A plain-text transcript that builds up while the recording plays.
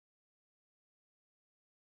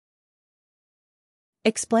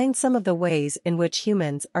Explain some of the ways in which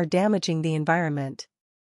humans are damaging the environment.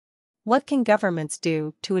 What can governments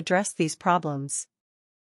do to address these problems?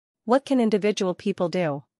 What can individual people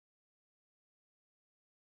do?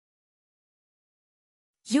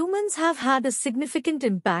 Humans have had a significant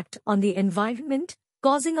impact on the environment,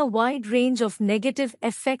 causing a wide range of negative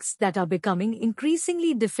effects that are becoming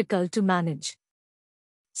increasingly difficult to manage.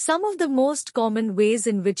 Some of the most common ways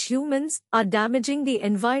in which humans are damaging the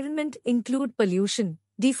environment include pollution,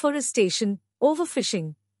 deforestation,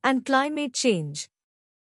 overfishing, and climate change.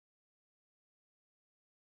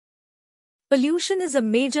 Pollution is a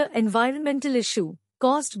major environmental issue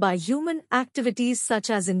caused by human activities such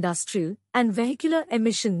as industrial and vehicular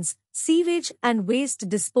emissions, sewage and waste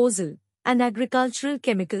disposal, and agricultural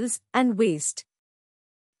chemicals and waste.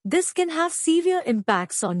 This can have severe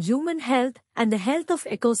impacts on human health and the health of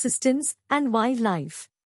ecosystems and wildlife.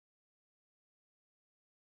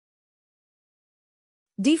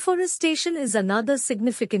 Deforestation is another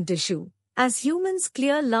significant issue, as humans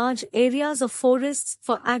clear large areas of forests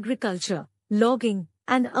for agriculture, logging,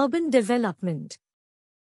 and urban development.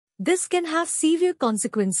 This can have severe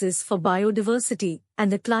consequences for biodiversity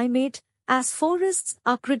and the climate, as forests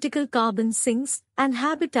are critical carbon sinks and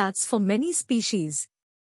habitats for many species.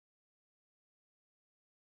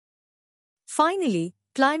 Finally,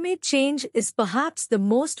 climate change is perhaps the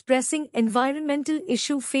most pressing environmental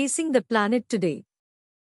issue facing the planet today.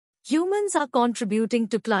 Humans are contributing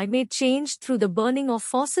to climate change through the burning of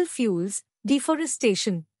fossil fuels,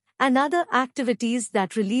 deforestation, and other activities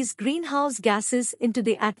that release greenhouse gases into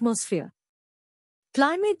the atmosphere.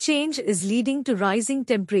 Climate change is leading to rising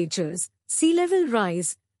temperatures, sea level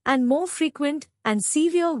rise, and more frequent and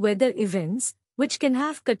severe weather events, which can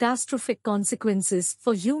have catastrophic consequences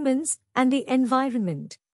for humans and the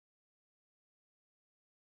environment.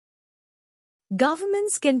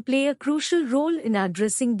 Governments can play a crucial role in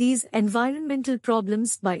addressing these environmental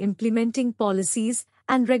problems by implementing policies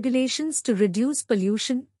and regulations to reduce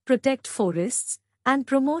pollution, protect forests, and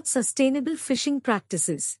promote sustainable fishing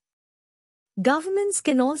practices. Governments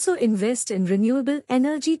can also invest in renewable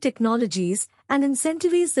energy technologies and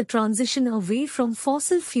incentivize the transition away from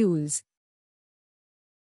fossil fuels.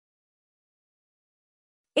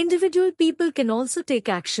 Individual people can also take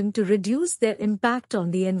action to reduce their impact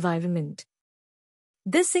on the environment.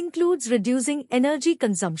 This includes reducing energy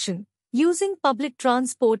consumption, using public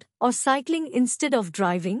transport or cycling instead of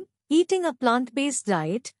driving, eating a plant-based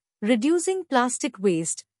diet, reducing plastic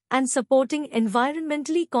waste, and supporting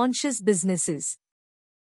environmentally conscious businesses.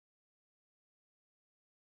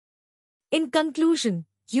 In conclusion,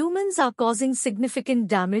 humans are causing significant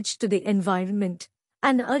damage to the environment,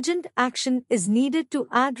 and urgent action is needed to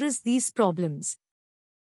address these problems.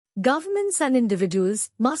 Governments and individuals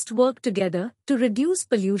must work together to reduce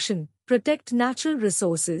pollution, protect natural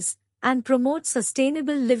resources, and promote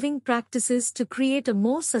sustainable living practices to create a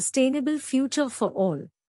more sustainable future for all.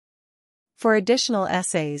 For additional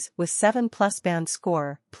essays with 7+ band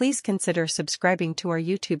score, please consider subscribing to our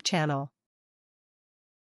YouTube channel.